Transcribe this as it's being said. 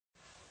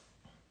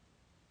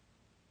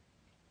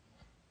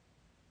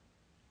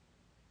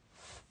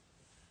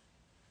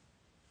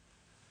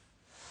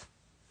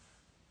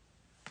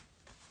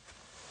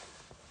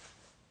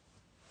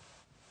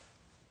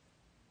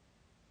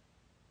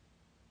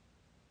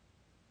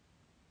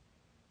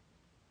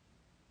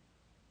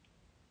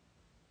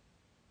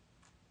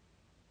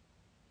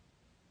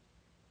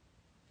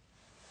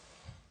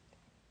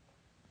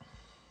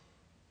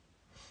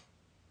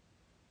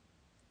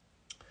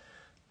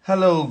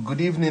Hello,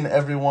 good evening,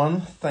 everyone.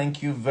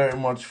 Thank you very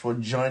much for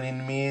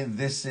joining me.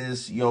 This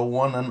is your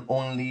one and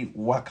only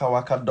Waka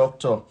Waka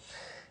Doctor,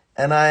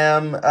 and I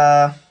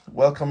am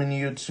welcoming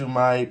you to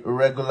my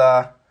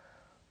regular,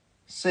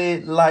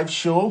 live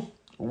show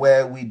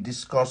where we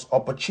discuss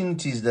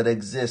opportunities that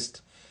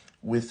exist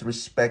with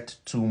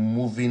respect to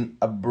moving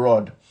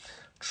abroad.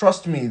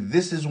 Trust me,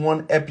 this is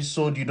one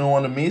episode you don't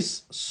want to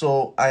miss.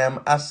 So I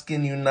am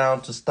asking you now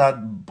to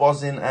start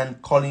buzzing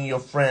and calling your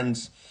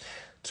friends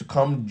to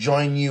come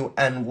join you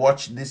and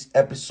watch this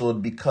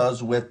episode,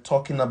 because we're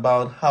talking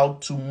about how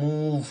to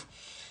move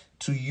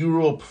to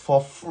Europe for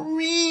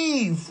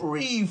free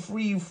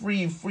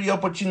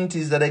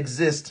opportunities that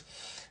exist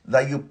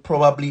that you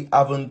probably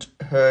haven't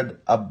heard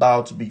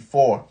about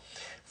before.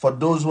 For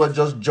those who are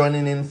just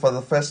joining in for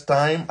the first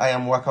time, I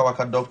am Waka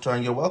Waka Doctor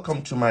and you're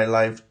welcome to my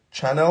live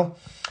channel.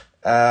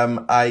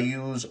 I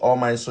use all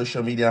my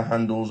social media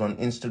handles on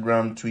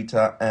Instagram,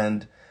 Twitter,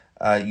 and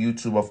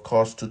YouTube, of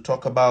course, to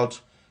talk about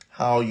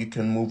how you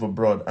can move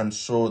abroad. And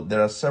so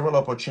there are several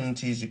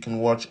opportunities you can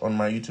watch on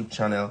my YouTube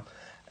channel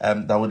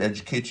that would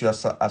educate you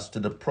as to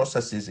the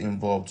processes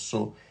involved.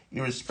 So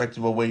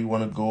irrespective of where you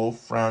want to go,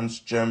 France,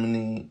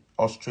 Germany,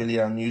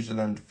 Australia, New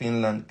Zealand,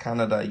 Finland,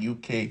 Canada,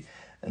 UK,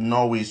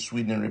 Norway,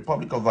 Sweden,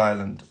 Republic of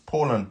Ireland,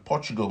 Poland,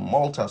 Portugal,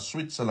 Malta,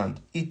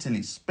 Switzerland,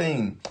 Italy,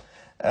 Spain.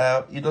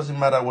 It doesn't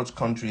matter what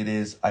country it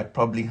is, I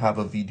probably have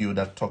a video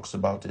that talks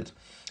about it.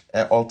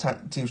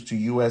 Alternatives to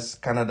US,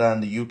 Canada,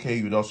 and the UK,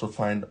 you'd also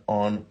find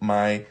on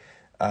my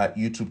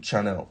YouTube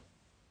channel.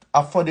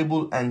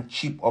 Affordable and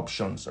cheap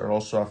options are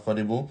also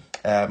affordable,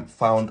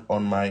 found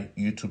on my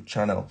YouTube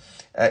channel.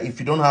 If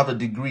you don't have a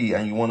degree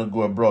and you want to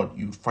go abroad,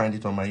 you find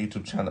it on my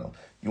YouTube channel.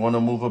 You want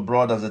to move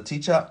abroad as a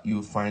teacher,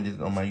 you find it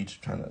on my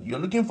YouTube channel. You're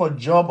looking for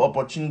job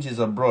opportunities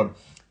abroad,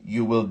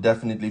 you will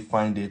definitely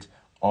find it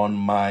on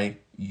my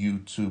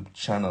YouTube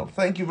channel.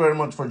 Thank you very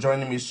much for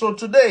joining me. So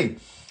today,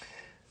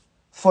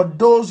 for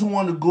those who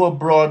want to go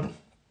abroad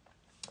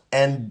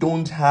and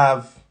don't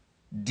have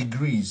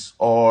degrees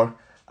or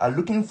are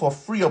looking for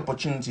free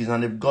opportunities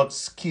and they've got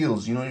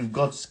skills, you've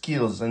got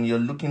skills and you're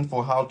looking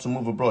for how to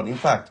move abroad. In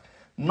fact,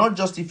 not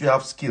just if you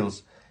have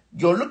skills,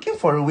 you're looking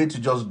for a way to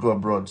just go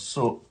abroad.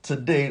 So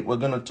today we're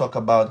going to talk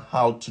about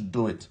how to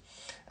do it.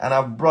 And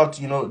I've brought,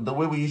 the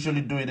way we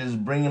usually do it is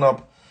bringing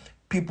up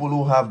people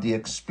who have the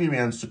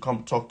experience to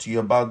come talk to you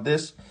about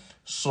this,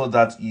 so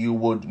that you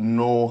would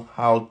know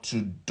how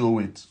to do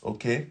it,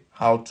 okay?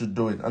 How to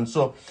do it. And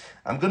so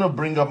I'm going to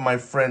bring up my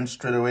friend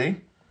straight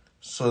away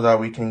so that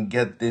we can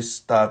get this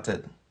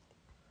started.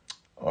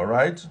 All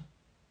right?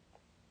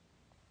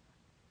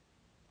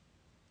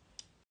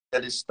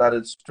 Get it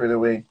started straight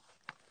away.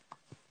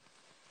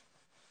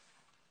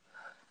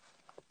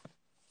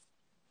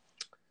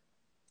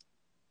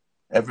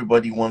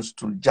 Everybody wants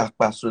to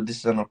jackpot, so this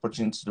is an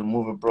opportunity to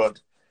move abroad.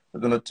 We're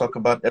going to talk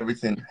about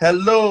everything.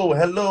 Hello,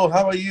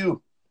 how are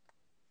you?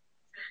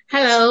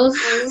 Hello.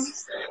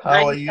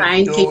 How are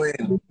you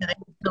doing?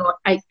 So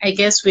I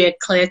guess we're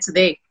clear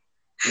today.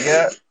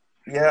 Yeah,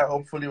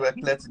 hopefully we're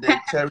clear today.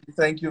 Cherry,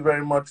 thank you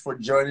very much for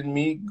joining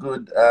me.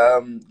 Good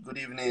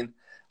evening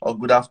or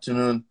good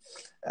afternoon.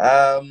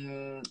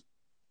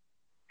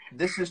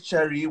 This is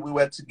Cherry. We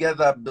were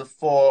together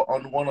before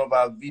on one of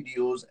our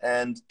videos,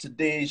 and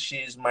today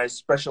she's my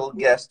special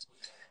guest.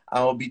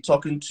 I'll be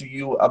talking to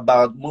you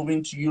about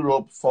moving to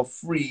Europe for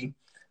free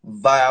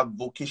via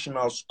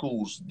vocational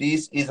schools.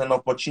 This is an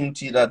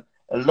opportunity that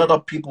a lot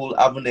of people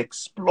haven't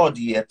explored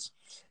yet,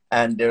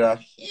 and there are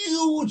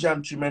huge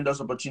and tremendous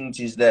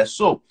opportunities there.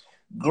 So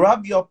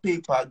grab your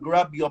paper,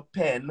 grab your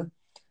pen,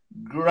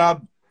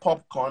 grab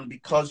popcorn,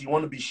 because you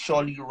want to be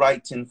surely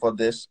writing for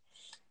this.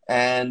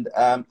 And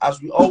as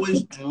we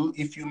always do,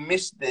 if you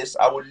miss this,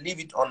 I will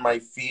leave it on my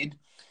feed.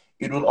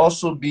 It will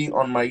also be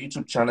on my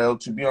YouTube channel,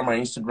 to be on my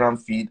Instagram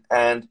feed,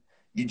 and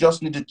you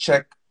just need to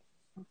check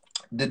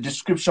the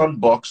description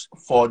box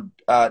for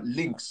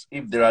links,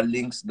 if there are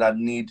links that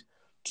need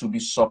to be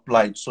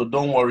supplied. So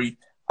don't worry,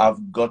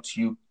 I've got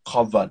you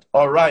covered.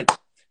 All right,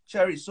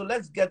 Cherry, so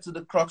let's get to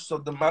the crux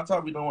of the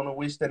matter. We don't want to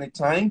waste any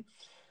time.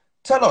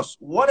 Tell us,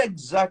 what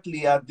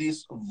exactly are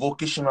these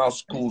vocational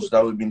schools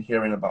that we've been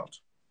hearing about?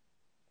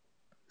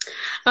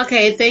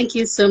 Okay, thank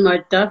you so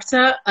much,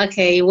 Doctor.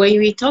 Okay, when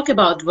we talk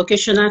about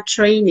vocational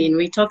training,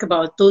 we talk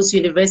about those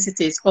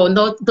universities or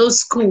not those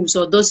schools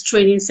or those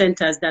training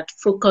centers that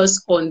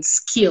focus on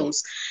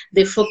skills.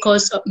 They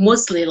focus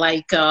mostly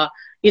like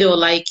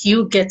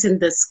you getting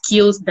the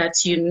skills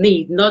that you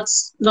need, not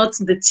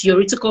the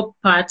theoretical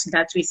part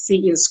that we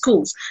see in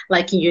schools,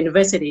 like in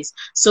universities.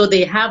 So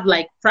they have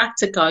like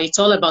practical, it's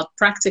all about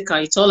practical,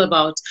 it's all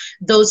about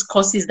those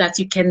courses that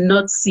you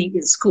cannot see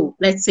in school.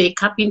 Let's say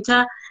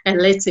carpenter, and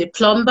let's say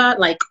plumber,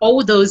 like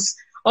all those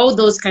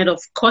kind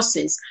of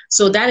courses.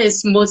 So that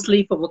is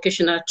mostly for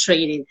vocational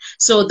training.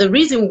 So the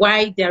reason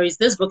why there is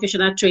this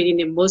vocational training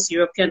in most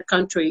European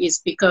countries is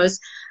because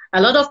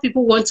a lot of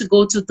people want to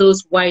go to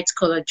those white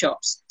collar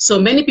jobs. So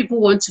many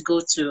people want to go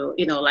to,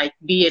 you know, like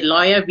be a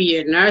lawyer, be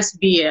a nurse,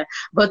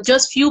 but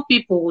just few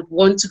people would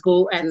want to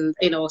go and,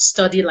 you know,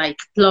 study like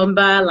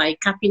plumber, like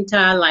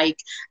carpenter, like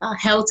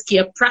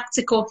healthcare,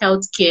 practical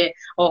healthcare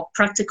or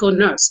practical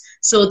nurse.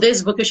 So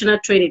this vocational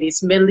training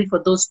is mainly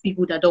for those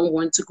people that don't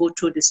want to go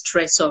through the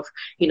stress of,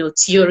 you know,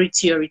 theory.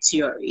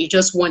 You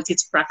just want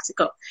it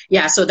practical.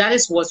 Yeah, so that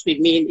is what we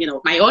mean, you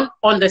know, my own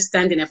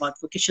understanding about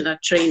vocational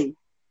training.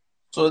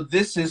 So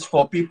this is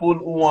for people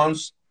who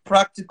want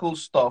practical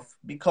stuff,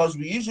 because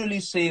we usually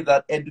say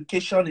that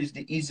education is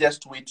the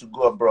easiest way to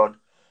go abroad.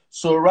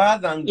 So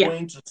rather than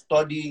going to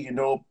study, you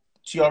know,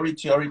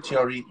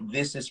 theory,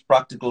 this is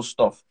practical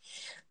stuff.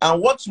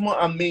 And what's more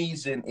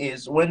amazing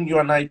is when you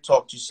and I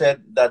talked, you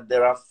said that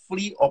there are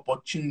free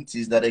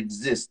opportunities that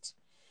exist,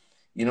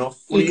 you know,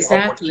 free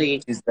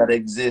opportunities that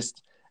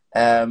exist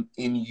in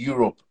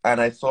Europe. And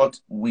I thought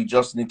we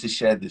just need to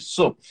share this.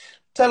 So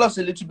tell us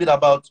a little bit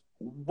about,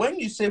 when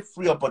you say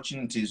free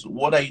opportunities,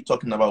 what are you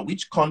talking about?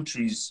 Which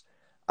countries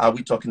are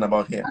we talking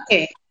about here?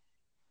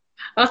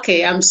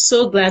 Okay, I'm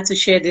so glad to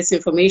share this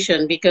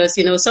information, because,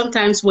 you know,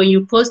 sometimes when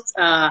you post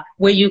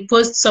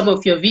some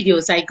of your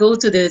videos, I go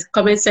to the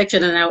comment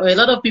section and a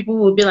lot of people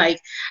will be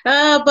like,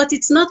 but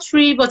it's not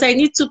free, but I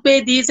need to pay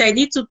this, I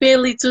need to pay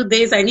little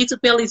this, I need to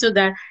pay little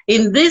that.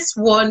 In this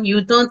one,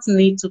 you don't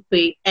need to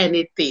pay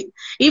anything.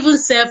 Even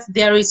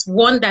there is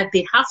one that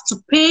they have to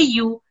pay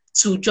you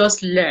to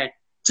just learn,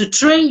 to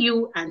train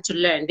you and to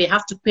learn. They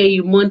have to pay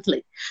you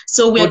monthly.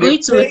 So we are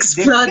going to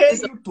explore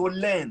this. They pay you to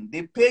learn.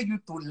 They pay you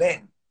to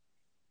learn.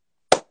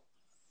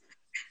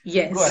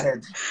 Yes. Go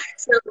ahead.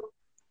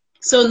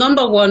 So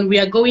number one, we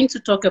are going to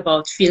talk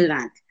about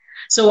Finland.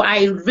 So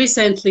I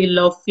recently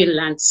love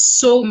Finland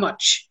so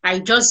much. I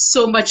just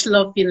so much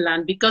love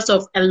Finland because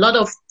of a lot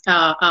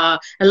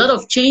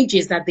of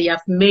changes that they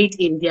have made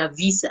in their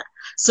visa.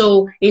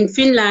 So in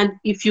Finland,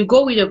 if you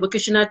go with a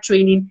vocational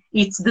training,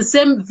 it's the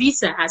same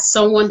visa as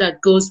someone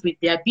that goes with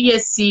their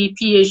BSc,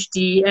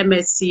 PhD,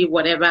 MSc,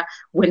 whatever,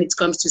 when it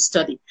comes to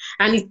study.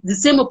 And it's the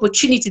same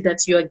opportunity that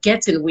you're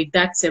getting with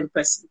that same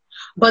person.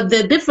 But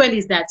the difference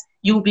is that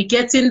you'll be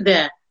getting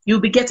the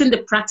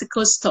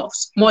practical stuff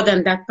more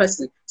than that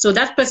person. So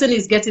that person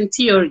is getting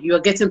theory, you're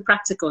getting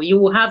practical. You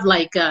will have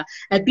like a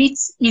bit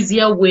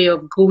easier way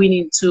of going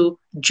into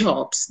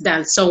jobs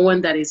than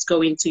someone that is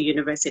going to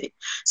university.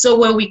 So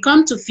when we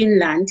come to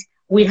Finland,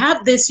 we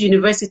have this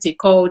university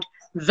called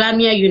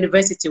Vamia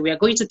University. We are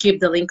going to keep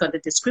the link on the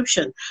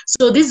description.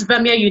 So this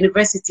Vamia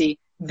University,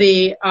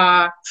 they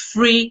are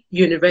free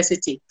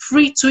university,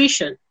 free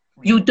tuition.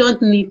 You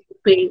don't need to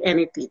pay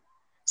anything.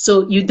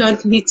 So you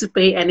don't need to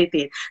pay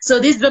anything. So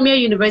this Vamia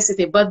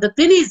University, but the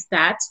thing is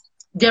that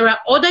there are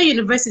other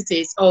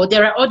universities or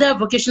there are other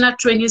vocational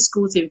training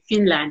schools in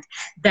Finland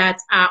that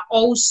are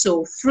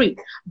also free.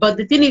 But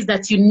the thing is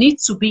that you need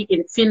to be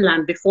in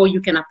Finland before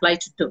you can apply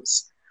to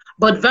those.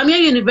 But Vamia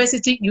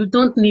University, you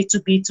don't need to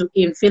be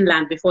in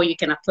Finland before you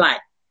can apply.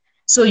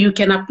 So you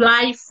can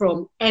apply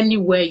from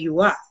anywhere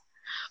you are.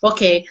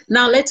 Okay,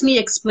 now let me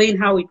explain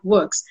how it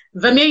works.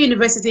 Vamia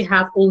University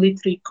have only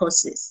 3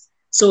 courses.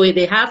 So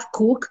they have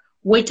cook,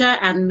 waiter,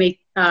 and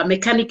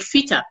mechanic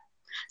fitter.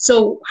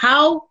 So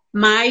how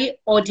my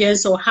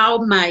audience or how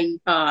my,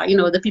 you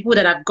know, the people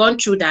that have gone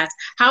through that,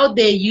 how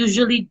they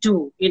usually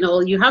do, you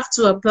know, you have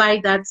to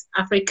apply that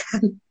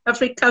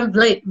African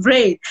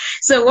brain.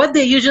 So what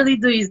they usually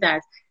do is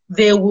that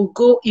they will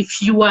go,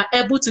 if you are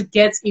able to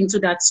get into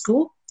that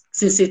school,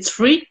 since it's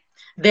free,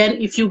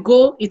 then if you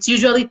go, it's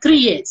usually 3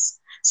 years.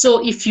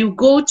 So if you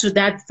go to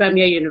that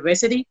Vamia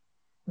University,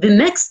 the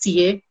next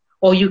year,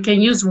 or you can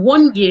use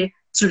 1 year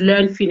to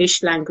learn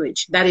Finnish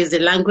language. That is the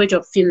language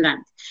of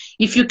Finland.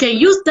 If you can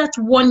use that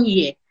 1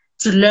 year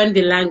to learn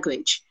the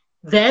language,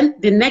 then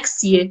the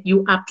next year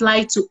you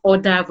apply to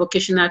other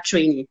vocational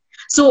training.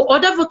 So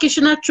other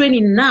vocational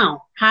training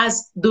now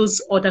has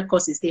those other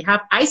courses. They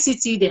have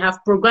ICT, they have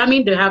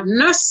programming, they have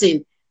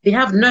nursing, they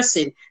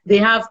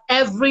have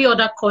every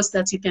other course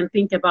that you can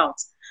think about.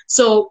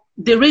 So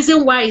the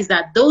reason why is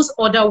that those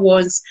other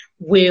ones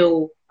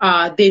will,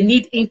 they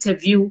need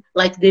interview,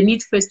 like they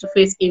need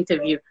face-to-face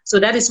interview. So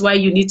that is why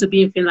you need to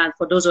be in Finland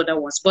for those other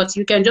ones. But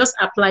you can just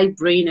apply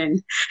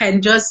brain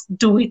and just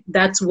do it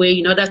that way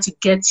in order to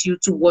get you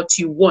to what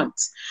you want.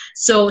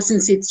 So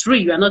since it's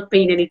free, you are not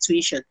paying any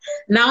tuition.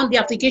 Now the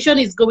application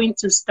is going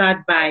to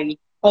start by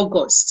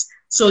August.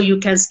 So you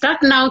can start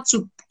now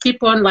to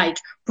keep on like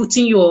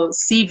putting your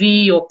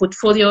CV, your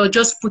portfolio,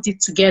 just put it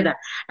together.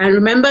 And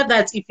remember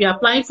that if you're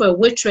applying for a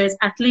waitress,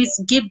 at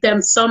least give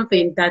them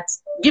something that,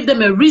 give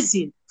them a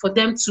reason for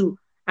them to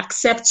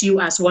accept you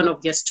as one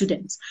of their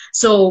students.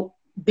 So,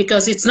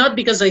 because it's not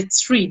because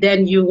it's free,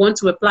 then you want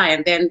to apply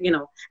and then, you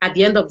know, at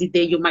the end of the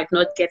day, you might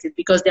not get it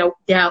because there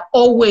are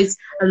always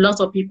a lot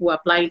of people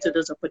applying to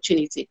those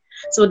opportunities.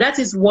 So that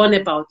is one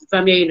about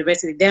Vamia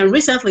University. Then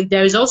recently,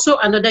 there is also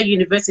another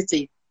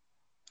university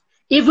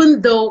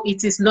even though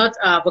it is not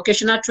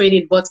vocational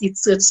training, but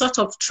it's a sort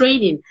of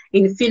training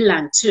in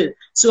Finland too.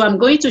 So I'm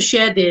going to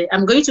share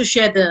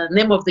the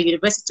name of the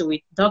university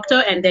with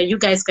Doctor, and then you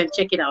guys can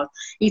check it out.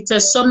 It's a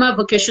summer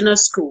vocational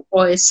school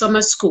or a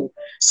summer school.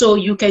 So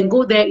you can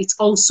go there. It's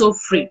also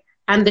free,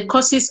 and the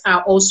courses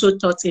are also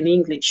taught in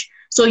English.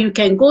 So you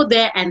can go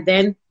there and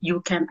then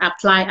you can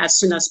apply as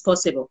soon as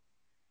possible.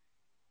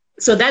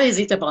 So that is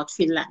it about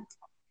Finland.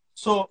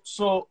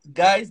 So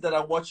guys that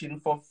are watching,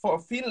 for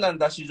Finland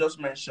that she just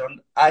mentioned,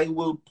 I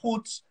will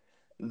put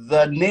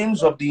the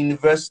names of the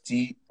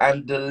university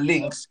and the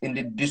links in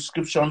the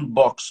description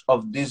box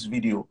of this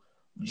video,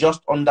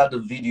 just under the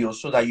video,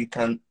 so that you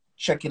can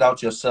check it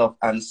out yourself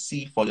and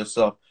see for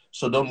yourself.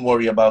 So don't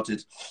worry about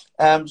it.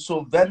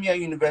 So Vermia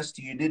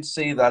University, you did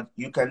say that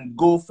you can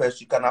go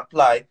first, you can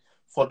apply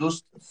for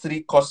those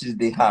 3 courses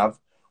they have.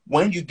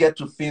 When you get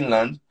to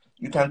Finland,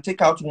 you can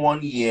take out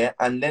 1 year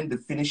and learn the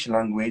Finnish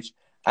language,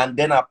 and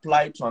then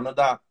apply to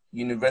another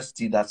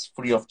university that's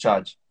free of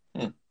charge.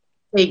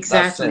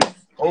 Exactly.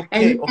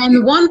 Okay,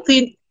 and one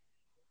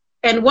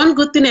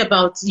good thing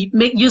about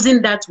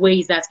using that way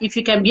is that if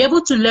you can be able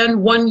to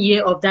learn 1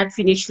 year of that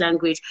Finnish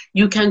language,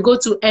 you can go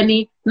to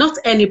not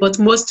any, but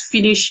most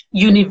Finnish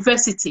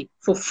university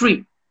for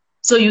free.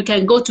 So you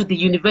can go to the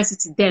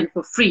university then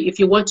for free if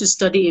you want to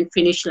study in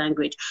Finnish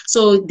language.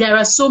 So there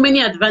are so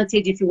many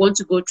advantages if you want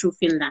to go through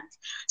Finland.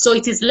 So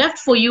it is left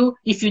for you.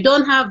 If you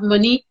don't have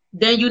money,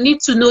 then you need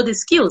to know the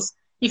skills.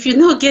 If you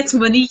don't get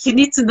money, you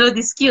need to know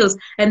the skills,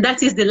 and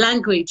that is the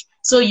language.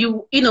 So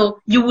you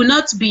will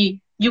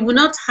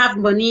not have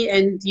money,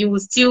 and you will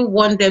still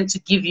want them to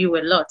give you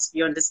a lot.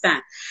 You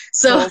understand?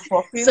 So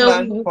for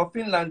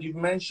Finland, you've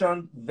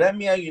mentioned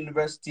Vermia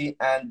University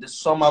and the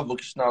summer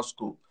vocational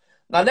school.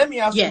 Now let me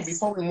ask you,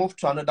 before we move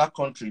to another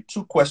country,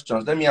 2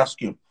 questions. Let me ask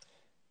you: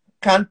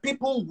 can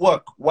people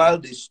work while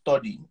they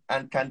study,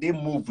 and can they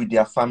move with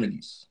their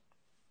families?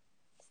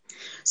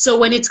 So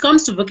when it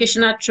comes to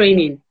vocational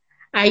training,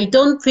 I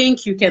don't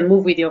think you can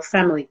move with your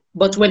family.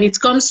 But when it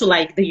comes to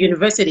like the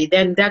university,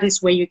 then that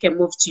is where you can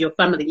move to your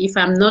family. If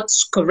I'm not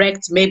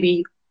correct,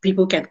 maybe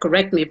people can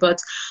correct me.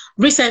 But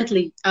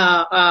recently,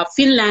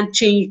 Finland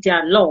changed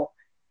their law.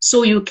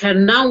 So you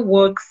can now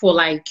work for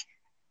like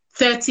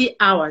 30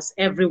 hours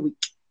every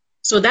week.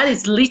 So that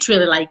is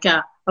literally like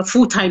a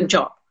full-time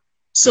job.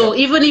 So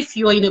even if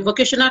you're in a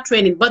vocational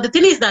training, but the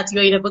thing is that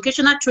you're in a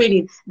vocational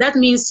training, that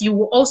means you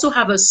will also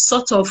have a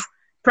sort of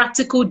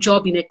practical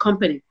job in a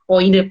company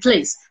or in a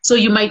place. So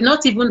you might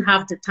not even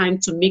have the time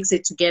to mix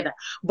it together.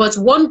 But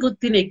one good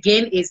thing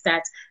again is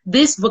that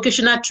this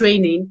vocational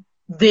training,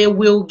 they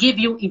will give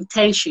you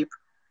internship.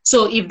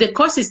 So if the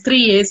course is 3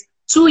 years,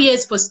 2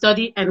 years for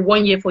study and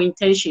 1 year for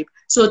internship.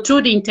 So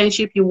through the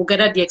internship, you will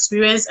gather the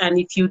experience. And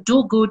if you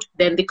do good,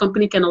 then the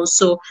company can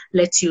also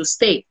let you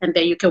stay and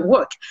then you can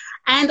work.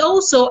 And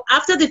also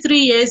after the 3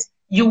 years,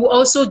 you will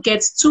also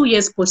get 2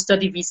 years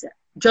post-study visa,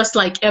 just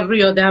like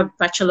every other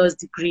bachelor's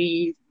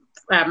degree,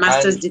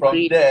 master's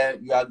degree. From there,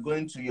 you are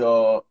going to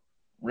your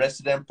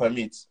resident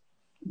permit.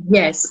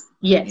 Yes.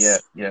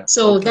 Yeah.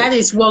 So that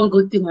is one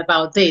good thing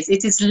about this.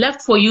 It is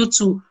left for you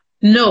to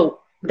know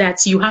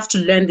that you have to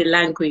learn the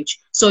language.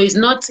 So it's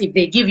not if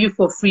they give you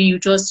for free, you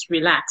just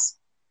relax.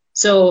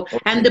 So,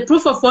 and the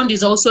proof of fund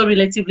is also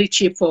relatively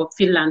cheap for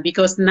Finland,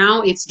 because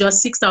now it's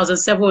just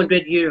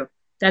 6,700 euro.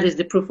 That is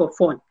the proof of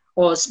fund,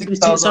 or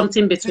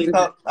something between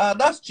that.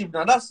 That's cheap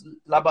now. That's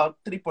about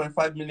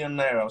 3.5 million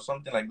naira or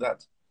something like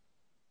that.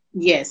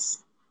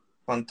 Yes.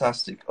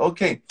 Fantastic.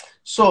 Okay.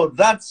 So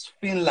that's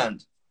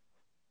Finland.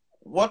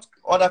 What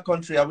other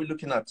country are we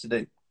looking at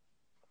today?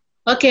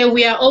 Okay,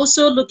 we are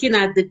also looking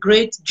at the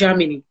great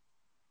Germany.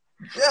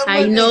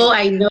 I know.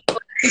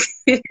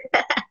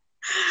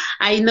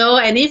 I know,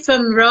 and if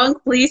I'm wrong,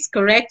 please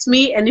correct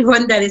me,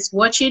 anyone that is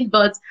watching,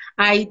 but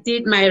I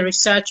did my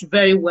research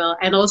very well,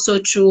 and also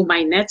through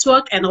my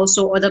network and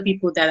also other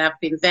people that have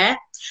been there.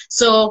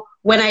 So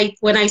when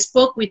I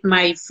spoke with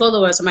my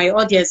followers, my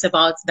audience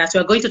about that,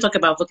 we're going to talk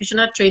about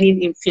vocational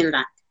training in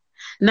Finland.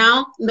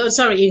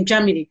 In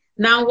Germany.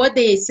 Now, what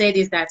they said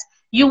is that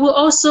you will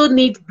also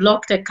need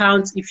blocked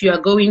accounts if you are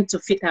going to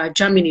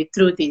Germany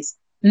through this.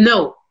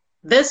 No,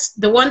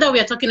 the one that we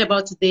are talking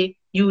about today,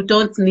 you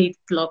don't need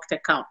blocked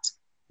account.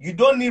 You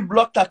don't need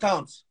blocked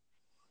accounts?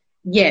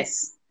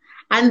 Yes.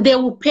 And they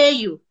will pay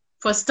you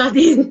for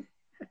studying.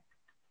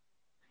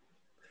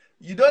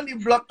 You don't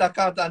need blocked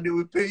account and they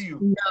will pay you?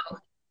 No.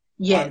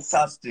 Yes.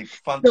 Fantastic.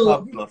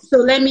 So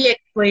let me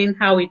explain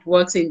how it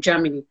works in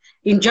Germany.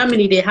 In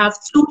Germany, they have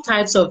 2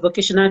 types of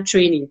vocational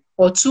training,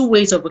 or 2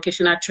 ways of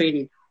vocational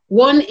training.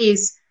 One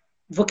is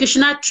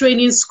vocational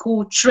training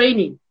school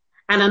training,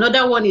 and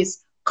another one is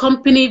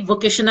company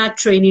vocational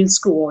training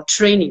school or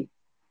training.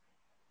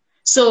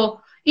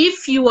 So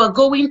if you are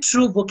going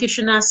through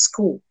vocational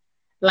school,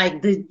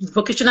 like the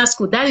vocational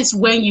school, that is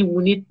when you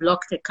will need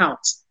blocked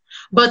accounts.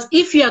 But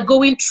if you are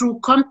going through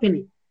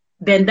company,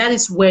 then that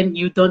is when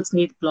you don't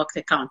need blocked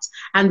accounts.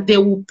 And they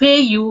will pay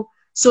you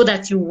so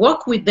that you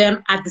work with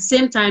them. At the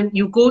same time,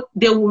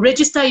 they will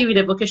register you in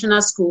a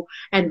vocational school,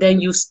 and then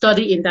you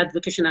study in that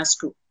vocational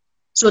school.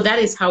 So that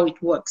is how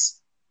it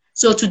works.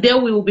 So today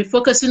we will be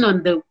focusing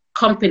on the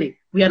company.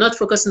 We are not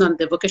focusing on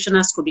the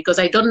vocational school because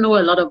I don't know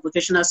a lot of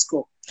vocational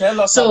school.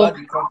 Tell us about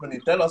the company.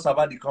 Tell us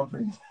about the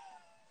company.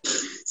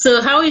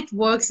 So how it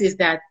works is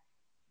that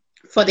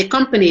for the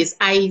companies,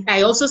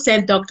 I also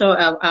sent Dr.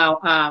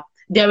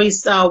 There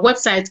is a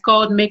website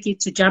called Make It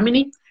to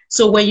Germany.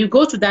 So when you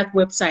go to that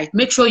website,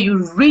 make sure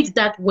you read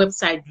that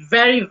website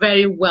very,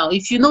 very well.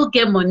 If you don't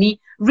get money,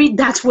 read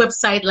that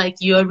website like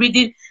you're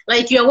reading,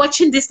 like you're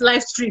watching this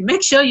live stream.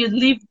 Make sure you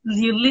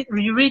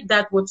read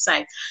that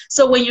website.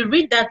 So when you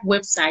read that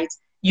website,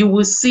 you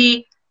will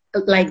see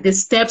like the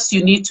steps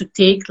you need to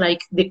take,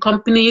 like the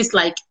companies,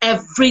 like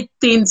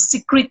everything,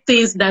 secret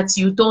things that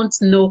you don't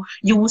know.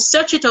 You will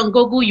search it on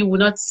Google, you will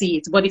not see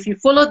it. But if you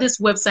follow this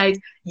website,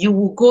 you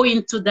will go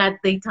into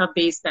that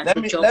database that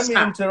the jobs Let me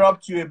are.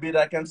 interrupt you a bit.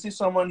 I can see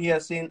someone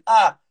here saying,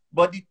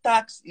 but the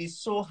tax is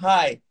so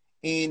high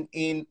in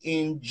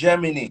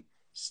Germany.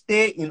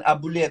 Stay in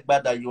Abule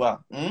Egba that you are.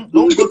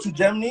 Don't go to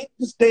Germany.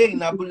 Stay in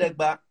Abule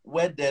Egba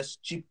where there's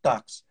cheap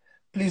tax.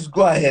 Please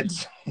go ahead.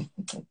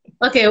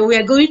 Okay, we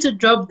are going to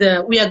drop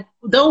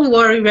don't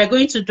worry, we are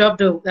going to drop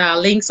the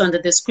links on the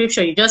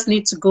description. You just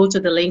need to go to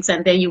the links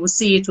and then you will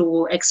see it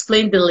will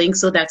explain the link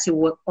so that you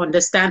will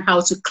understand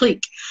how to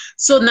click.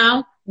 So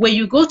now, when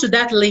you go to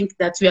that link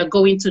that we are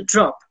going to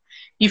drop,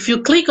 if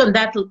you click on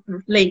that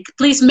link,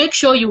 please make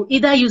sure you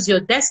either use your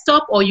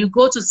desktop or you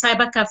go to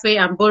cyber cafe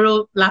and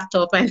borrow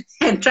laptop and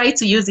try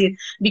to use it.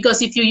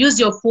 Because if you use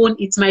your phone,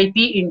 it might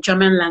be in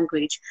German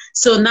language.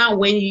 So now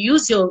when you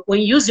use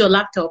your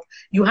laptop,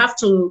 you have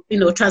to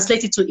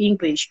translate it to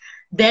English.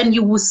 Then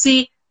you will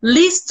see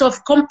lists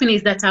of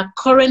companies that are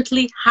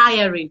currently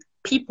hiring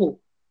people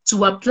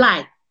to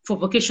apply for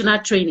vocational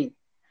training.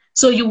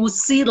 So you will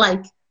see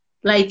like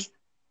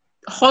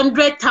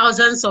hundred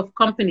thousands of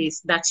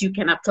companies that you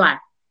can apply.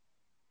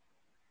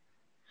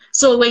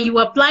 So when you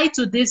apply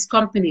to these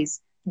companies,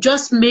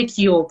 just make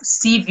your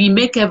CV,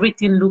 make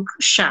everything look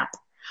sharp.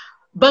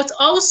 But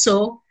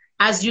also,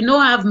 as you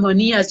don't have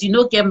money, as you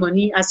don't get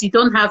money, as you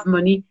don't have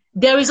money,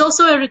 there is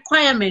also a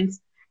requirement,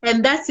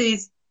 and that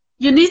is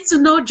you need to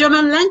know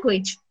German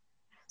language.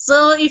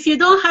 So if you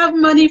don't have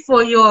money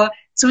for your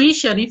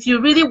tuition, if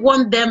you really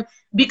want them,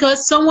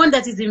 because someone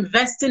that is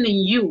investing in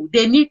you,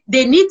 they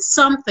need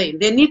something.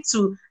 They need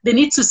to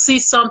see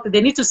something.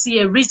 They need to see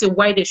a reason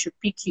why they should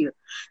pick you.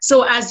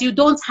 So as you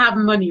don't have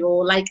money,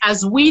 or like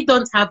as we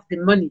don't have the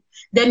money,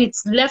 then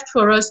it's left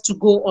for us to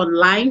go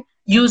online,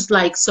 use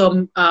like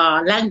some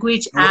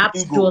language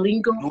apps,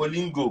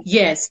 Duolingo.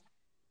 Yes,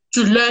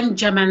 to learn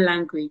German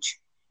language.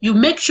 You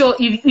make sure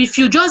if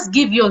you just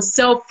give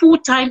yourself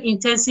full-time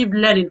intensive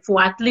learning for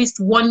at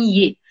least 1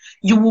 year,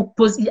 you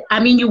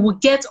will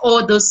get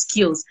all those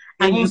skills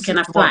and you can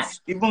apply.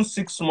 Even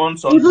 6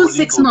 months or even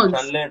 6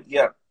 months. You can learn.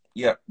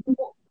 Yeah.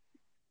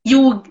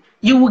 You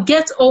will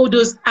get all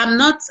those. I'm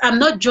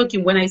not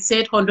joking when I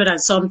said 100 and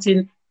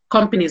something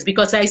companies,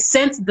 because I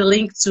sent the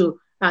link to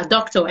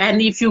Doctor,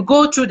 and if you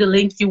go through the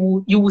link,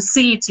 you will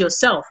see it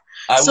yourself.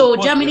 So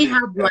Germany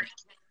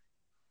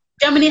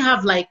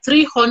have like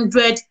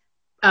 300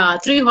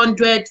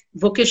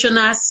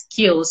 vocational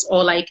skills,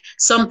 or like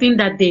something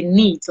that they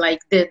need, like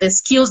the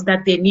skills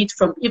that they need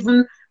from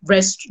even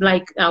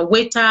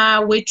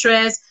waiter,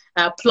 waitress,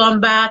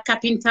 plumber,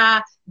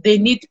 carpenter. They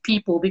need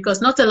people,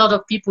 because not a lot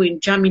of people in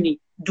Germany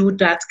do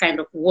that kind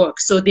of work.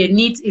 So they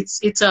need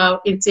it's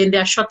in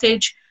their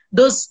shortage,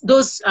 those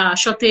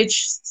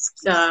shortage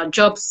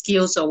job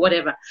skills or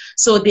whatever.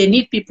 So they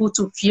need people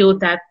to fill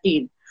that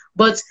in.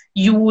 But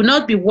you will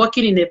not be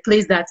working in a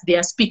place that they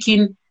are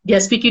speaking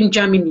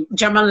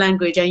German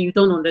language and you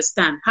don't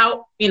understand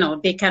how,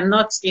 they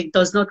cannot, it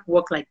does not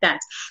work like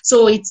that.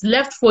 So it's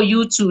left for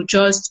you to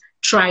just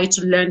try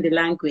to learn the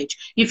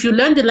language. If you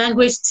learn the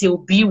language till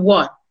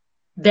B1,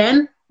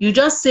 then you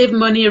just save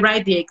money,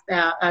 write the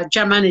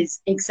German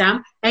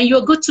exam, and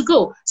you're good to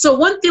go. So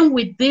one thing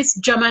with this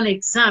German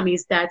exam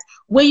is that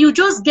when you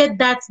just get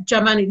that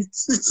German,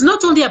 it's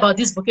not only about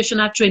this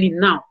vocational training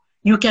now.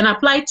 You can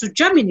apply to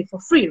Germany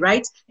for free,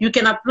 right? You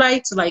can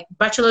apply to like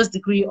bachelor's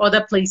degree,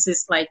 other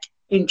places like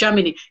in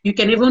Germany. You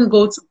can even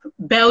go to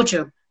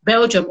Belgium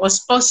or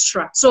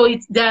Austria. So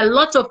there are a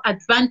lot of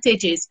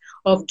advantages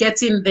of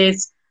getting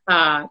this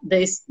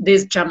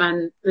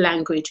German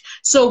language.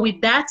 So with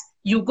that,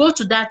 you go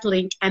to that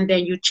link and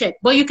then you check.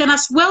 But you can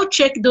as well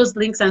check those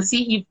links and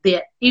see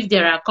if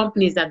there are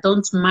companies that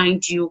don't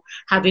mind you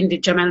having the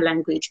German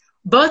language.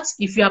 But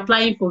if you're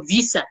applying for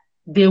visa,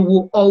 they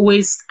will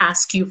always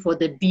ask you for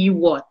the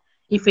B1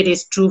 if it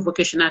is true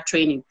vocational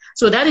training.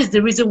 So that is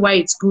the reason why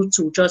it's good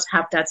to just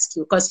have that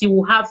skill, because you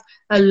will have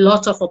a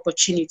lot of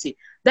opportunity.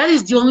 That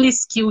is the only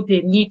skill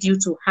they need you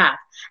to have.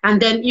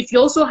 And then if you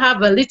also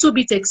have a little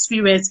bit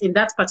experience in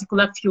that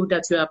particular field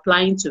that you're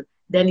applying to,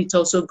 then it's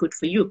also good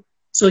for you.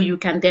 So you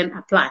can then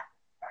apply.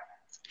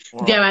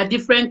 Wow. There are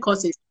different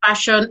courses,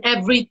 fashion,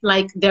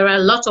 there are a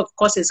lot of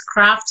courses,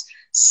 craft,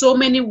 so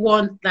many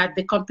ones that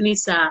the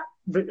companies are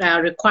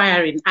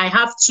requiring. I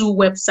have two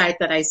websites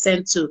that I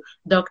sent to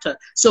doctor.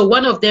 So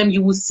one of them,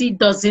 you will see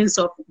dozens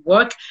of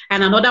work,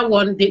 and another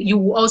one, you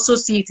will also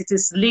see it. It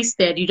is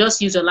listed. You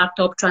just use your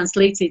laptop,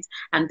 translate it,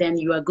 and then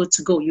you are good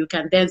to go. You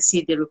can then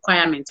see the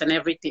requirements and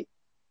everything.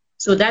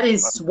 So that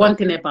is one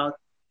thing about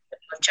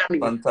Germany.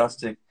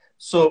 Fantastic.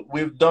 So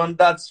we've done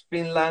that's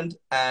Finland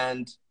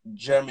and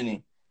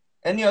Germany.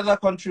 Any other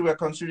country we're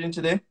considering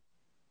today?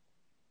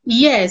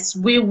 Yes,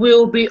 we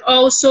will be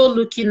also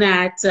looking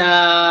at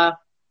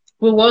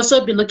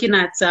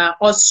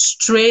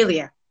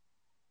Australia.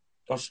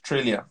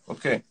 Australia,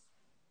 okay.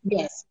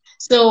 Yes.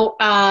 So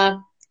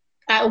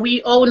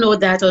we all know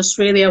that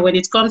Australia, when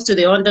it comes to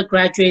the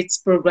undergraduate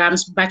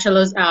programs,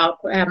 bachelor's,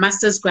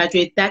 master's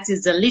graduate, that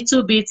is a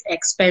little bit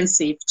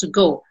expensive to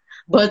go.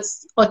 But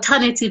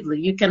alternatively,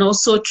 you can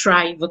also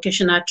try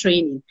vocational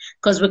training,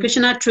 because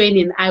vocational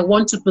training, I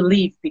want to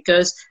believe,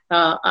 because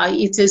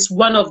it is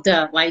one of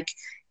the, like,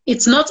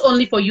 it's not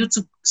only for you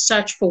to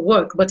search for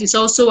work, but it's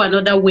also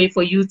another way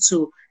for you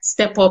to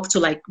step up to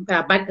like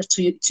back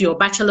to your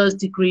bachelor's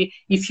degree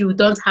if you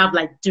don't have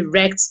like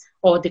direct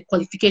or the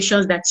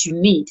qualifications that you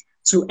need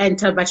to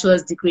enter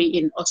bachelor's degree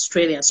in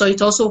Australia. So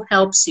it also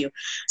helps you.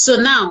 So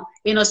now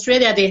in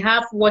Australia, they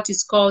have what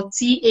is called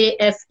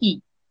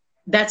TAFE.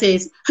 That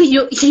is,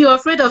 you're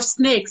afraid of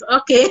snakes.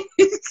 Okay,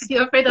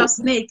 you're afraid of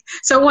snakes.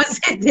 Someone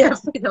said they're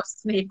afraid of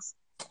snakes.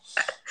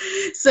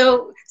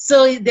 So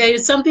there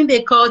is something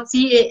they call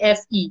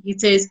TAFE.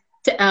 It is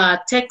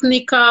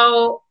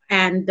technical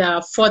and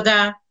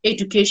further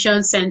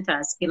education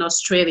centers in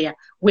Australia.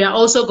 We are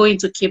also going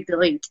to keep the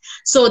link.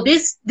 So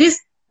this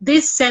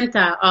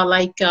center are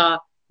like the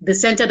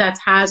center that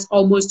has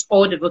almost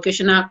all the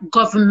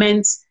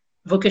government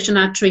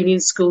vocational training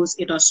schools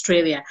in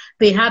Australia.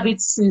 They have it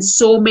in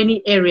so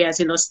many areas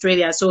in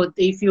Australia. So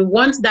if you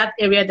want that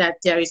area that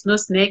there is no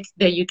snake,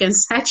 then you can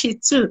search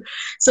it too.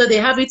 So they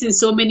have it in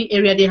so many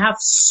areas. They have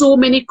so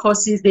many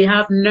courses. They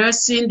have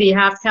nursing, they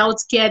have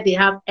healthcare, they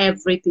have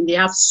everything. They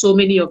have so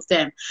many of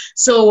them.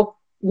 So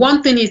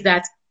one thing is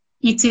that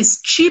it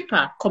is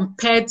cheaper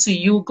compared to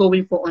you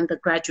going for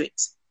undergraduate.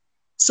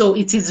 So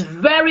it is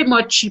very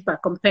much cheaper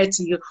compared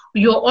to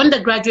your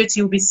undergraduate.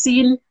 You'll be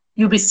seeing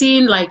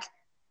like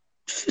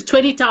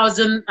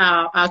 20,000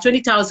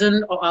 Australian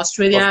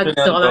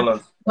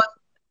dollars.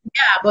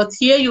 But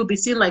here you'll be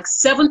seeing like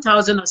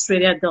 7,000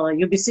 Australian dollars.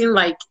 You'll be seeing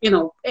like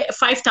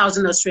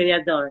 5,000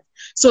 Australian dollars.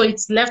 So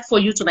it's left for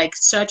you to like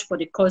search for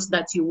the course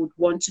that you would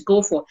want to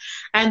go for.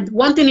 And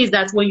one thing is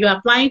that when you're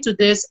applying to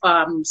these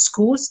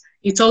schools,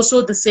 it's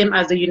also the same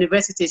as the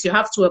universities. You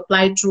have to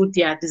apply through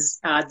their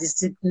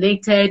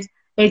designated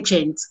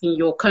agents in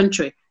your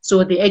country.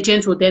 So the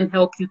agent will then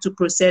help you to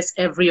process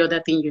every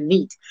other thing you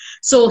need.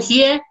 So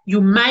here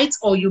you might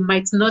or you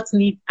might not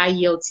need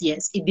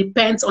IELTS. It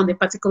depends on the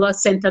particular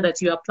center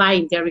that you apply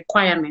in their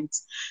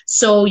requirements.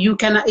 So you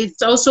can,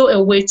 it's also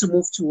a way to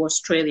move to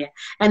Australia.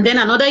 And then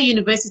another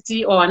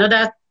university or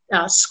another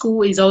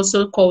school is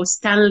also called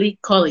Stanley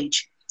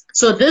College.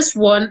 So this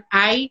one,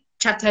 I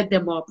chatted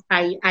them up.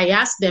 I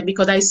asked them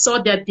because I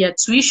saw that their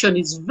tuition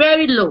is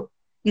very low.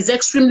 It's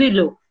extremely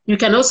low. You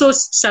can also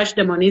search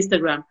them on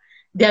Instagram.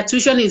 Their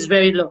tuition is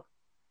very low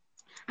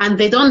and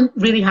they don't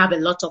really have a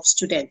lot of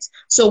students.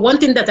 So one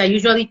thing that I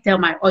usually tell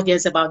my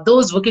audience about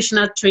those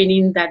vocational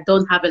training that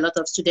don't have a lot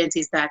of students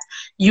is that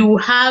you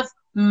have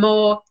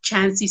more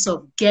chances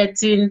of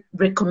getting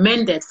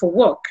recommended for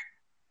work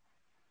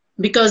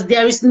because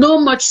there is no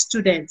much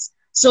students.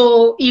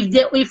 So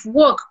if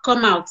work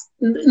come out,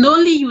 not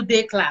only you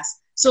day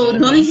class, so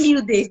not only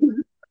you day,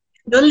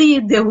 only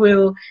they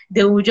will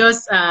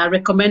just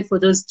recommend for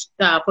those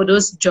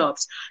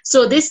jobs.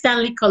 So this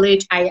Stanley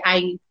College,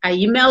 I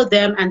emailed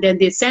them and then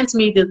they sent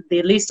me the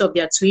list of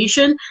their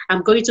tuition.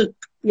 I'm going to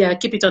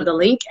keep it on the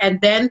link,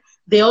 and then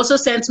they also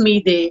sent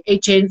me the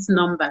agent's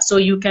number. So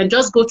you can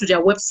just go to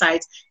their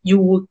website, you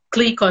will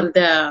click on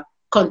the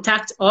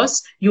contact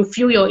us, you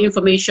fill your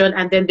information,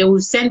 and then they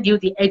will send you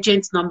the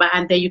agent's number,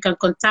 and then you can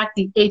contact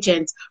the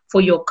agent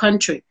for your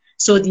country.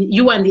 So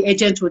you and the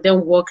agent will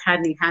then work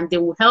hand in hand. They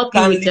will help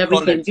you with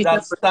everything. College.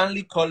 That's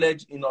Stanley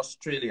College in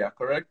Australia,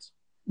 correct?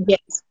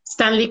 Yes,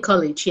 Stanley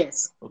College,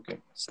 yes. Okay.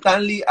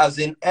 Stanley as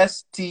in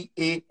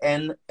STANLEY.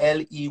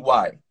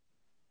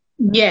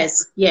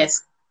 Yes,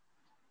 yes.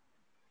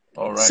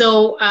 All right.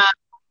 So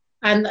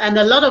and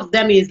a lot of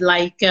them is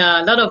like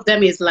a lot of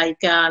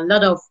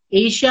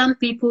Asian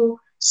people.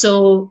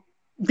 So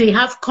they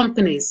have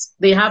companies.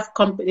 They have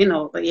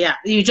yeah.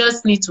 You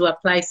just need to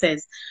apply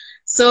sense.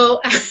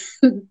 So,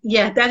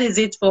 yeah, that is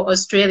it for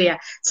Australia.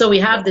 So we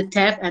have the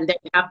TAFE and then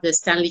we have the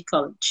Stanley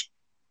College.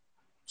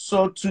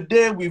 So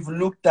today we've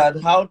looked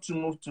at how to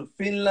move to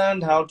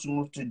Finland, how to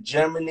move to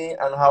Germany,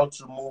 and how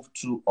to move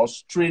to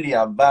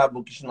Australia via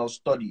vocational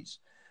studies.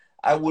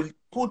 I will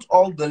put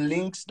all the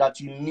links that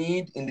you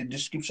need in the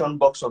description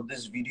box of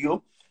this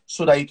video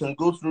so that you can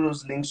go through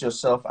those links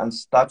yourself and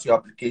start your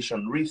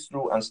application, read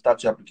through and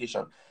start your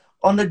application.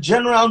 On a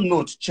general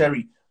note,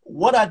 Cherry,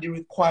 what are the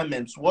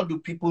requirements? What do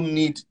people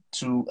need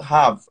to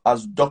have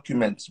as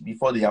documents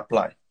before they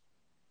apply?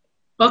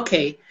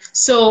 Okay,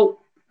 so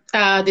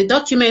the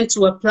document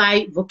to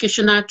apply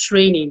vocational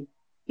training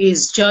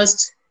is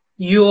just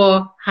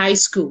your high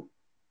school.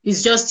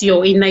 It's just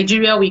your, in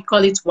Nigeria, we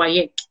call it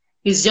WAEC.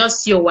 It's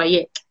just your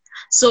WAEC.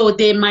 So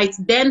they might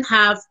then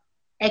have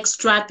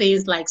extra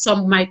things, like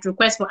some might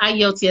request for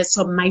IELTS,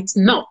 some might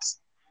not.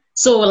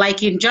 So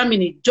like in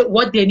Germany,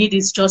 what they need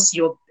is just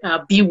your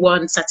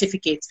B1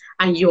 certificate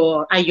and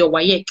your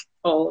WAEC,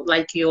 or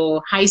like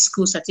your high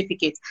school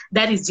certificate.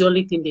 That is the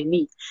only thing they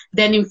need.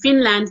 Then in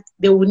Finland,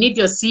 they will need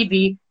your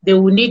CV, they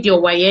will need your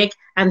WAEC,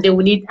 and they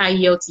will need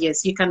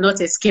IELTS. You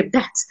cannot escape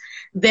that.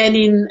 Then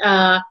in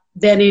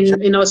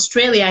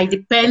Australia, it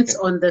depends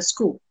on the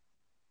school.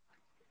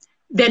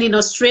 Then in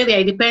Australia,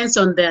 it depends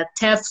on the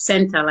TAFE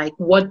center, like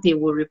what they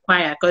will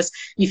require. Because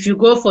if you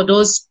go for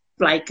those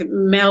like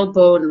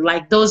Melbourne,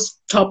 like those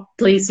top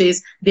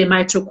places, they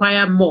might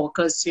require more,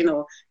 because you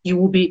know you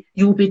will be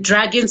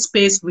dragging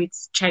space with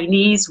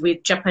Chinese,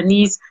 with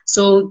Japanese.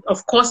 So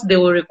of course they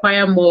will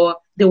require more.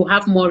 They will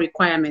have more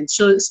requirements.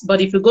 So, but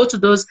if you go to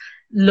those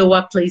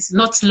lower places,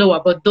 not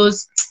lower, but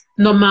those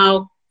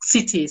normal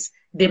cities,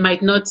 they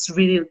might not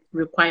really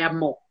require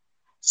more.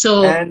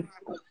 So, and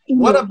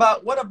what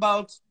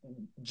about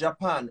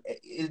Japan?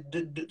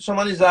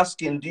 Someone is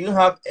asking, do you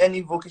have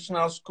any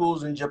vocational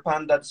schools in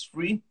Japan that's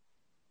free?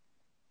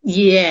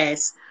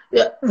 Yes,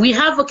 we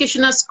have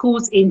vocational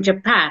schools in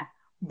Japan,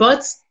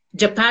 but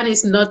Japan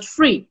is not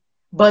free,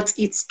 but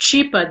it's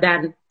cheaper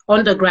than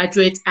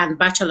undergraduate and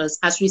bachelor's,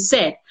 as we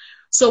said.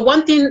 So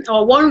one thing,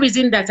 or one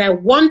reason that I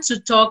want to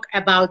talk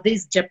about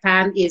this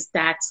Japan is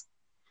that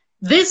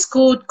this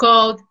school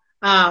called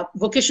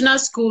vocational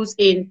schools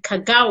in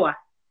Kagawa.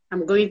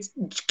 I'm going to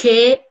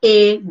Kagawa.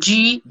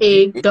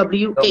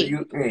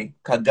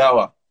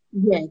 Kagawa.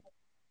 Yes.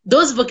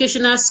 Those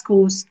vocational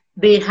schools,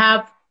 they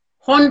have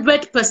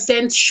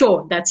 100%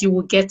 sure that you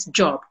will get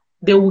job.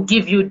 They will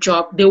give you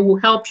job. They will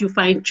help you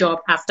find job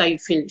after you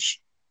finish.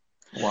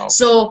 Wow.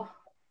 So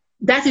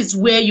that is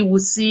where you will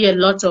see a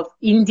lot of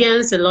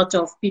Indians, a lot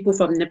of people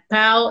from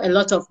Nepal,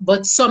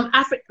 but some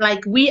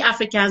like we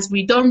Africans,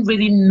 we don't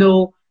really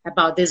know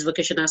about this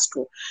vocational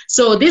school.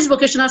 So this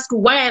vocational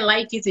school, why I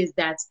like it is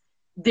that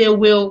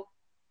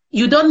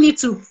you don't need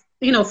to,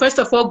 first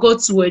of all, go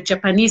to a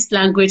Japanese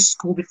language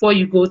school before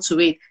you go to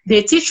it.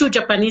 They teach you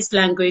Japanese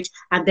language,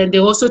 and then they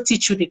also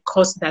teach you the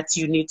course that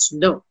you need to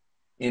know.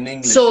 In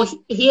English? So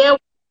here,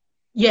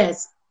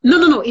 yes.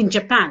 No, in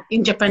Japan,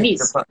 in Japanese.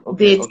 In Japan.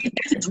 Okay.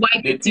 That is why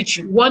they teach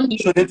you 1 year.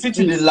 So they teach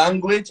you the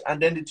language, and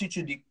then they teach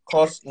you the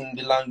course in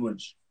the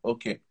language.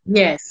 Okay.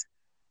 Yes.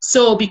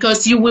 So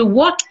because you will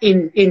work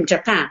in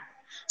Japan.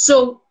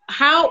 So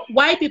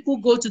why people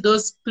go to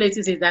those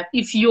places is that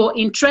if you're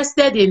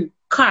interested in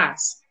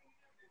cars,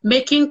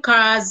 making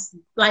cars,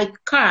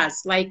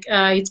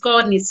 it's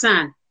called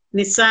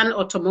Nissan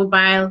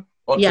automobile.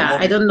 Yeah,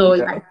 I don't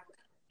know.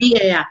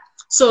 Yeah.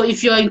 So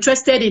if you're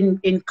interested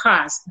in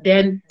cars,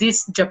 then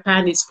this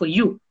Japan is for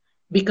you,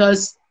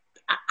 because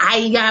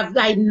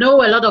I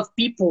know a lot of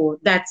people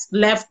that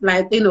left,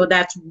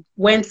 that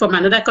went from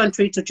another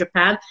country to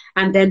Japan,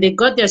 and then they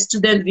got their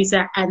student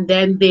visa, and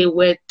then they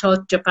were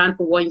taught Japan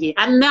for 1 year,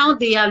 and now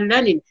they are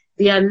learning.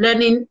 They are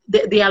learning,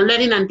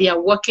 and they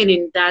are working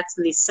in that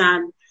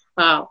Nissan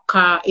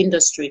car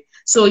industry.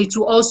 So it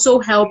will also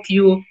help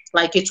you,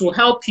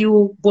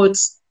 both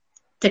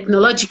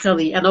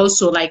technologically and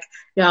also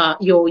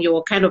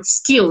your kind of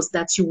skills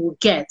that you will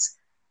get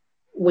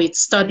with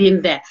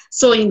studying there.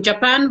 So in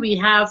Japan, we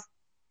have,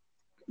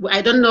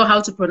 I don't know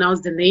how to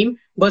pronounce the name,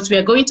 but we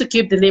are going to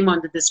keep the name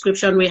on the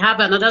description. We have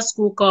another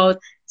school called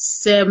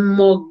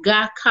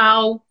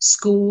Senmongakkou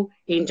School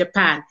in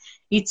Japan.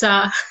 It's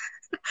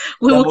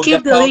we will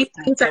keep the link.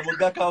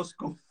 Senmongakkou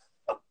School.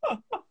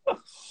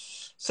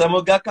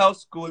 Senmongakkou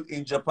School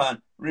in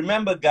Japan.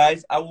 Remember,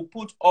 guys, I will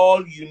put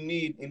all you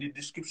need in the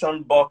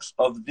description box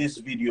of this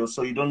video,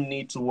 so you don't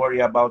need to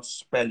worry about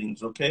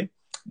spellings, okay?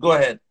 Go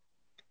ahead.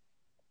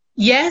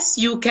 Yes,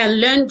 you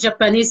can learn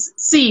Japanese.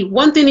 See,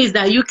 one thing is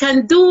that you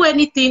can do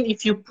anything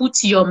if you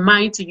put your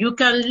mind to. You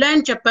can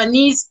learn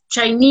Japanese,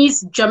 Chinese,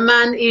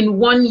 German in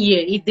 1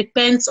 year. It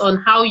depends on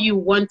how you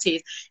want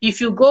it. If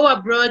you go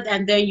abroad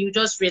and then you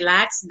just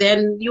relax,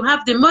 then you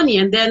have the money,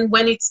 and then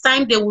when it's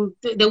time, they will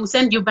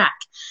send you back.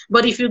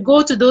 But if you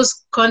go to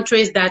those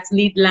countries that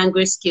need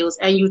language skills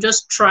and you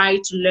just try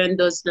to learn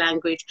those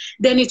language,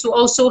 then it will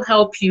also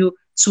help you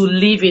to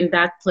live in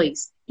that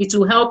place. It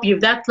will help you,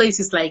 if that place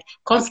is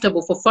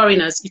comfortable for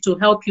foreigners, it will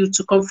help you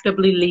to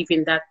comfortably live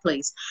in that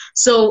place.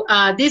 So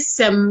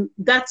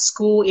that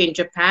school in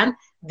Japan,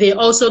 they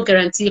also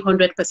guarantee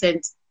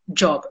 100%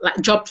 job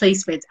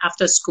placement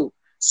after school.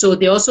 So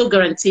they also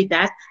guarantee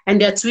that,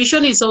 and their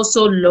tuition is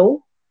also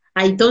low.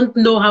 I don't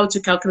know how to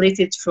calculate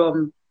it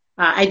from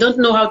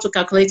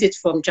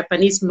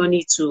Japanese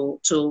money to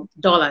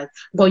dollars,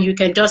 but you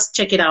can just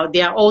check it out.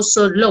 They are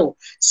also low.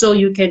 So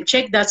you can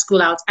check that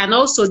school out. And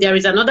also there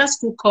is another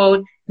school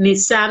called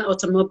Nissan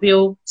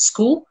Automobile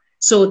School.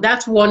 So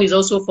that one is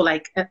also for a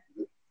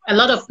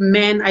lot of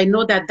men. I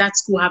know that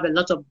school have a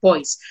lot of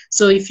boys.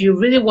 So if you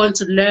really want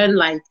to learn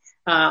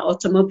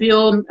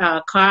automobile,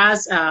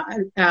 cars,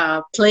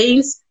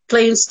 planes,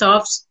 plane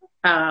stuffs,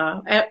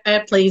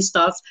 airplane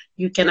stuff,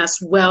 you can as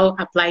well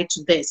apply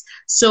to this.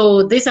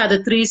 So these are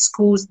the 3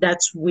 schools that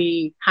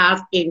we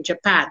have in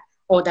Japan,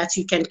 or that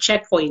you can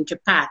check for in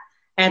Japan.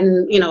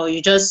 And, you know,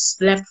 you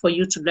just left for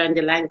you to learn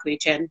the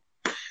language, and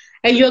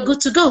you're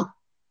good to go.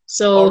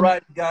 So, all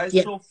right, guys.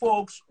 yeah. So,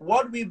 folks,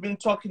 what we've been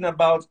talking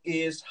about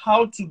is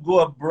how to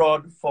go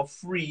abroad for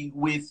free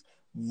with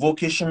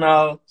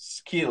vocational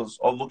skills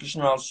or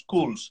vocational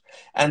schools.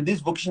 And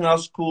these vocational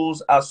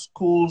schools are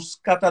schools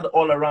scattered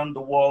all around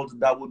the world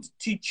that would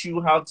teach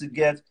you how to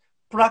get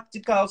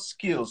practical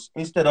skills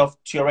instead of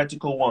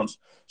theoretical ones.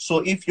 So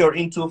if you're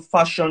into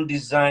fashion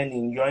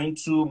designing, you're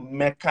into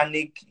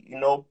mechanic, you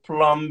know,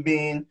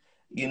 plumbing,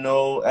 you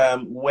know,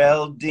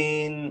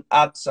 welding,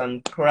 arts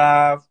and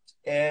craft,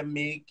 air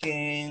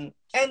making,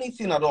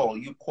 anything at all,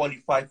 you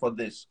qualify for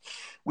this.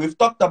 We've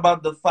talked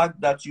about the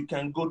fact that you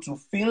can go to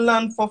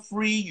Finland for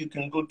free, you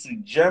can go to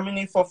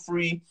Germany for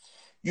free,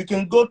 you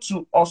can go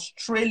to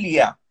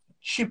Australia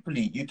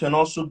cheaply, you can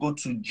also go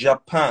to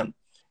Japan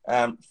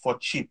for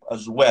cheap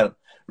as well.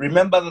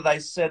 Remember that I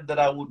said that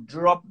I would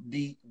drop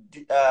the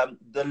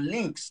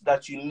links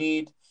that you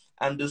need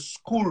and the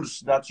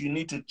schools that you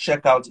need to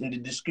check out in the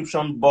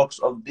description box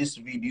of this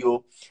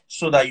video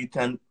so that you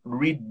can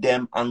read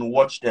them and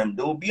watch them.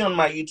 They will be on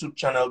my YouTube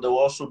channel. They will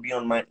also be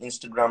on my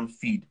Instagram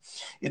feed.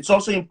 It's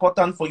also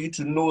important for you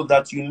to know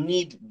that you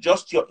need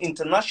just your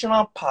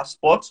international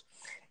passport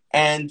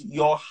and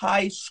your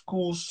high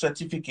school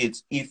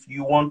certificate if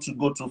you want to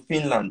go to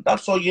Finland.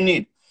 That's all you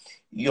need.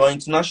 Your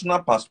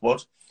international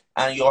passport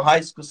and your high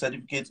school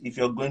certificate if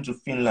you're going to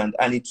Finland,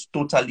 and it's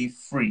totally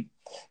free.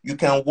 You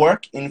can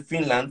work in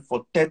Finland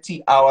for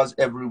 30 hours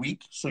every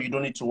week, so you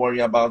don't need to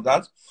worry about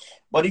that.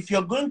 But if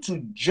you're going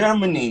to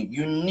Germany,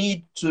 you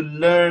need to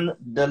learn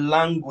the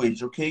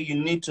language, okay? You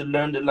need to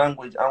learn the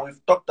language. And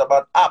we've talked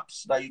about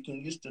apps that you can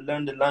use to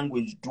learn the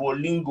language,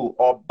 Duolingo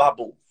or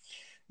Babbel.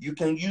 You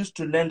can use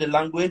to learn the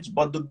language,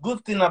 but the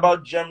good thing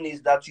about Germany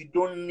is that you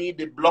don't need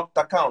a blocked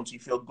account.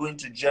 If you're going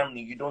to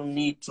Germany, you don't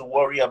need to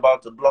worry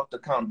about a blocked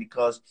account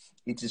because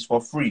it is for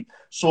free.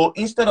 So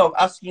instead of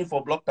asking for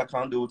a blocked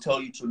account, they will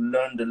tell you to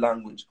learn the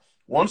language.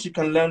 Once you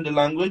can learn the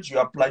language, you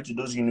apply to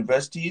those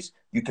universities,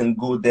 you can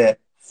go there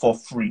for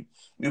free.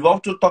 We've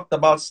also talked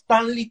about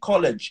Stanley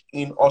College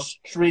in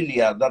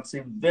Australia. That's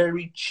a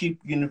very cheap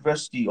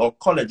university or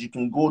college you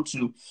can go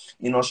to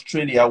in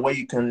Australia where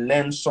you can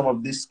learn some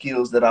of these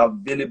skills that are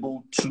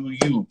available to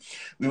you.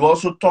 We've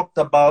also talked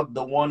about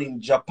the one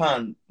in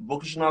Japan,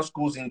 vocational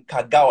schools in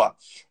Kagawa,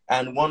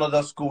 and one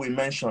other school we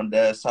mentioned,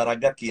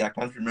 Saragaki, I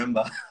can't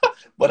remember.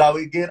 But I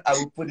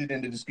will put it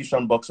in the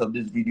description box of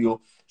this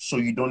video so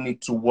you don't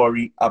need to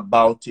worry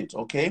about it,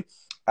 okay?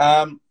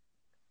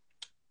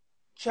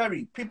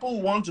 Cherry,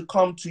 people want to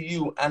come to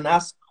you and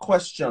ask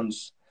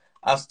questions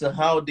as to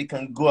how they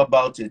can go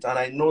about it. And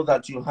I know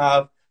that you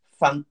have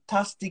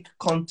fantastic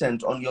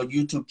content on your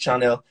YouTube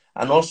channel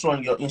and also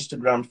on your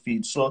Instagram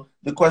feed. So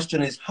the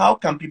question is, how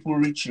can people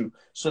reach you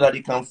so that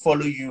they can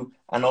follow you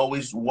and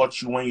always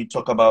watch you when you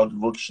talk about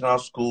vocational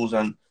schools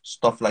and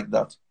stuff like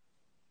that?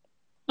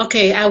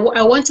 Okay, I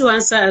want to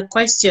answer a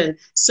question.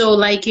 So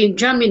like in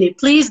Germany,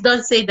 please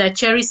don't say that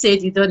Cherry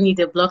said you don't need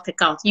a blocked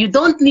account. You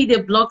don't need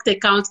a blocked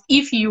account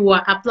if you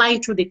are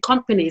applying through the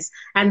companies.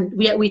 And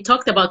we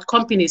talked about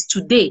companies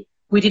today.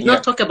 We did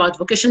not talk about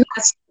vocational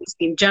schools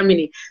in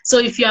Germany. So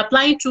if you're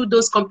applying through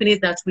those companies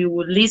that we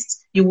will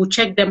list, you will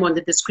check them on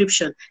the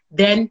description.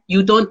 Then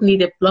you don't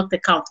need a blocked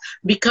account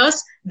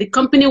because the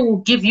company will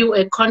give you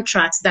a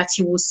contract that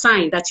you will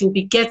sign, that you'll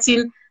be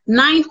getting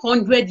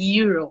 900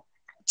 euro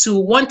to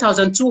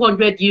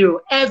 1,200 euro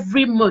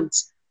every month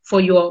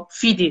for your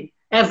feeding,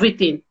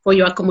 everything, for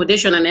your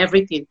accommodation and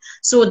everything.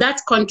 So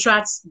that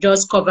contract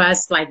just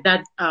covers like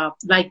that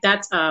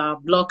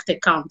blocked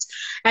account.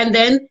 And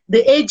then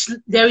the age,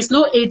 there is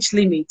no age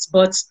limit,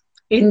 but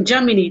in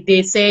Germany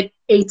they said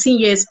 18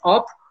 years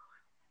up,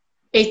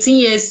 18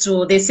 years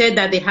to, they said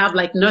that they have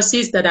like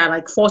nurses that are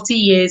like 40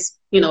 years,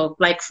 you know,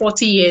 like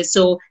 40 years.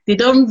 So they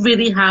don't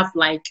really have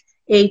like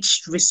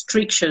age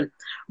restriction.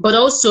 But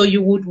also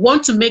you would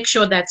want to make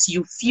sure that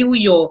you fill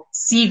your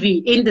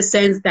CV in the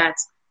sense that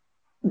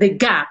the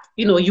gap,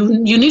 you know,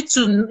 you need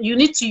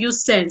to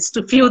use sense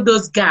to fill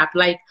those gaps,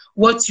 like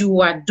what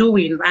you are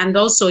doing. And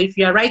also if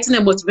you are writing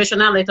a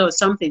motivational letter or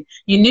something,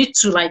 you need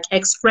to like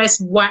express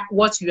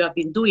what you have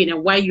been doing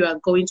and why you are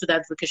going to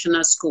that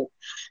vocational school.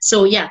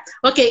 So yeah,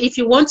 okay, if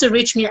you want to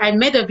reach me, I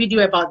made a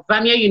video about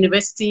Vamia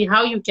University,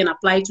 how you can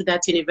apply to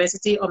that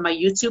university on my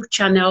YouTube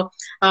channel.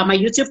 My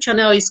YouTube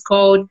channel is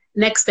called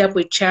Next Step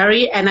with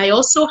Cherry, and I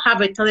also have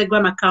a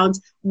Telegram account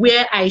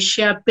where I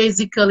share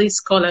basically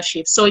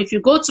scholarships. So if you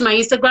go to my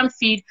Instagram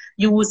feed,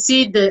 you will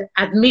see the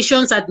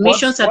admissions.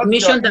 What's your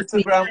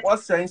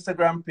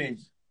Instagram page?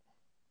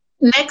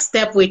 Next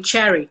Step with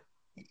Cherry.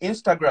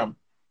 Instagram.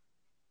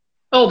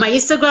 Oh, my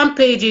Instagram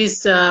page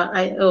is let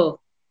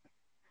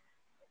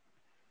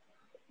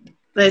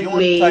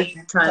me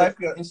type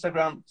your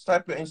Instagram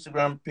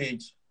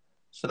page.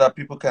 so that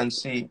people can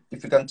see.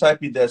 If you can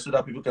type it there so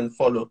that people can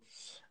follow.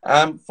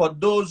 For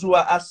those who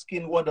are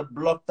asking what a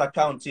blocked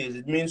account is,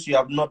 it means you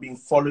have not been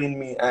following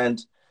me,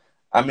 and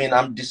I mean,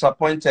 I'm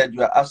disappointed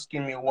you are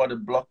asking me what a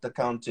blocked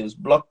account is.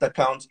 Blocked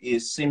account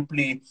is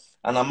simply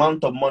an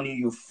amount of money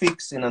you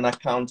fix in an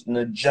account in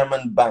a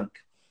German bank.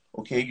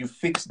 Okay, you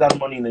fix that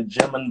money in a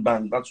German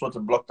bank. That's what a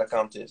blocked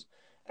account is.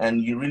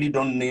 And you really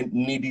don't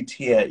need it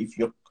here if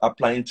you're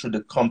applying through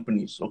the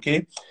companies.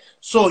 Okay,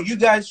 so you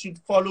guys should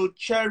follow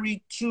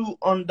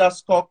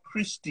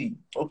Cherry2_Christy.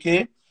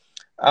 Okay,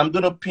 I'm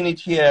going to pin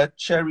it here,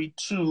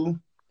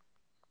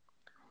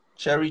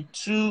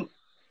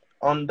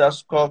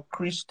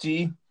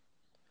 Cherry2_Christy,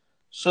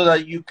 so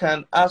that you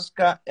can ask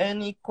her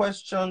any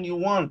question you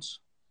want.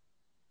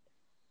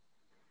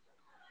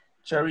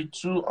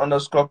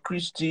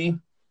 Cherry2_Christy.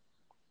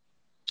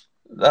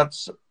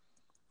 That's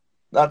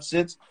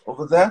it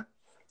over there.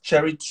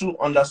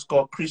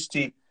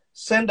 Cherry2_Christy.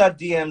 Send her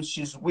DMs.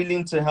 She's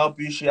willing to help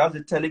you. She has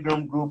a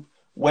Telegram group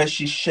where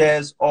she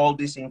shares all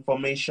this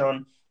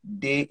information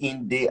day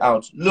in, day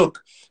out.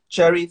 Look,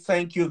 Cherry,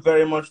 thank you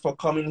very much for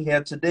coming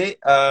here today.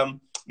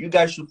 You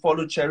guys should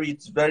follow Cherry.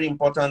 It's very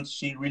important.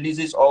 She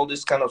releases all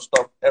this kind of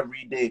stuff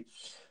every day.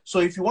 So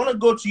if you want to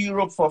go to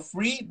Europe for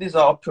free, these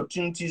are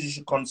opportunities you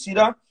should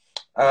consider.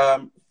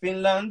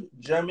 Finland,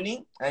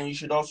 Germany, and you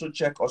should also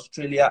check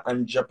Australia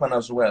and Japan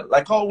as well.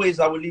 Like always,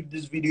 I will leave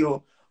this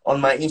video on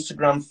my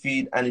Instagram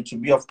feed, and it will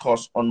be, of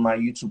course, on my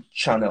YouTube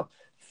channel.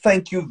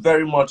 Thank you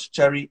very much,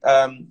 Cherry.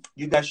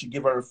 You guys should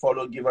give her a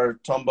follow, give her a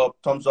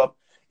thumbs up.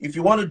 If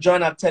you want to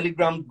join our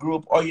Telegram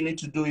group, all you need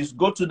to do is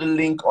go to the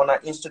link on our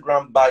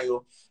Instagram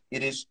bio.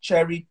 It is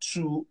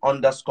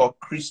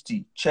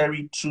Cherry2_Christy.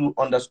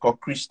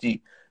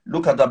 Cherry2_Christy.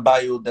 Look at the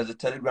bio. There's a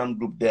Telegram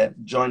group there.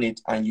 Join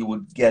it, and you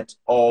will get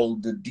all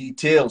the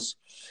details.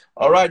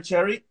 All right,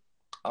 Cherry.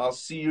 I'll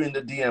see you in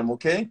the DM,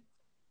 okay?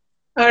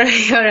 All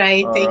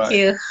right. All Thank right.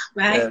 you.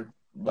 Bye. Yeah,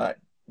 bye.